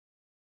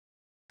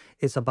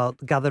It's about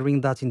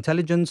gathering that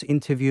intelligence,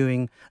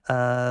 interviewing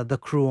the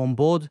crew on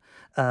board,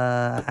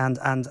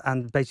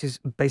 and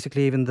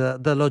basically even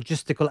the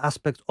logistical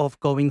aspect of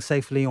going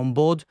safely on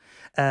board.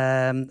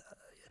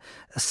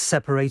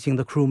 Separating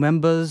the crew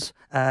members,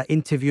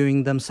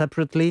 interviewing them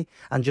separately,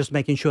 and just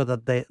making sure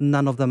that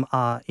none of them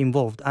are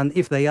involved. And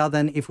if they are,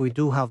 then if we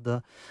do have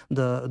the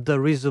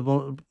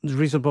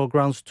reasonable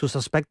grounds to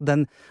suspect,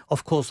 then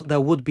of course there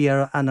would be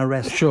an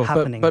arrest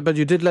happening. But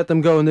you did let them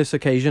go on this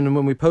occasion, and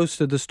when we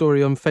posted the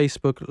story on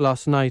Facebook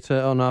last night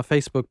on our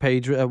Facebook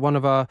page, one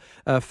of our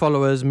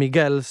followers,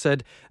 Miguel,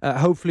 said,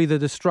 hopefully the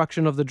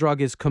destruction of the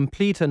drug is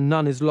complete and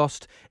none is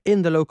lost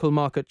in the local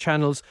market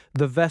channels.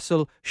 The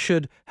vessel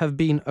should have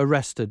been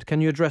arrested. Can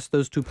you address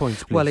those 2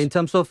 points, please? Well, in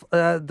terms of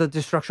the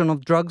destruction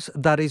of drugs,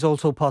 that is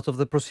also part of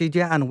the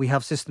procedure, and we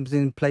have systems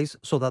in place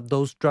so that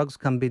those drugs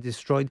can be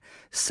destroyed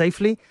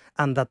safely,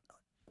 and that,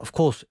 of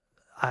course,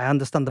 I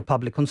understand the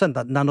public concern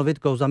that none of it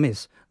goes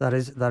amiss. That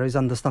is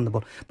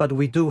understandable. But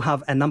we do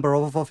have a number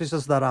of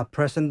officers that are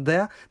present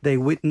there. They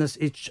witness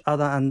each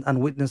other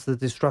and witness the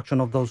destruction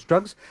of those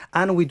drugs.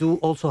 And we do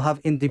also have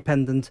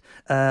independent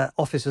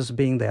officers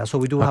being there. So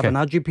we do have an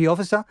RGP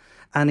officer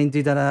and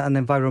indeed an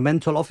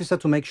environmental officer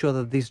to make sure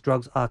that these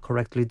drugs are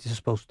correctly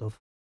disposed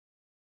of.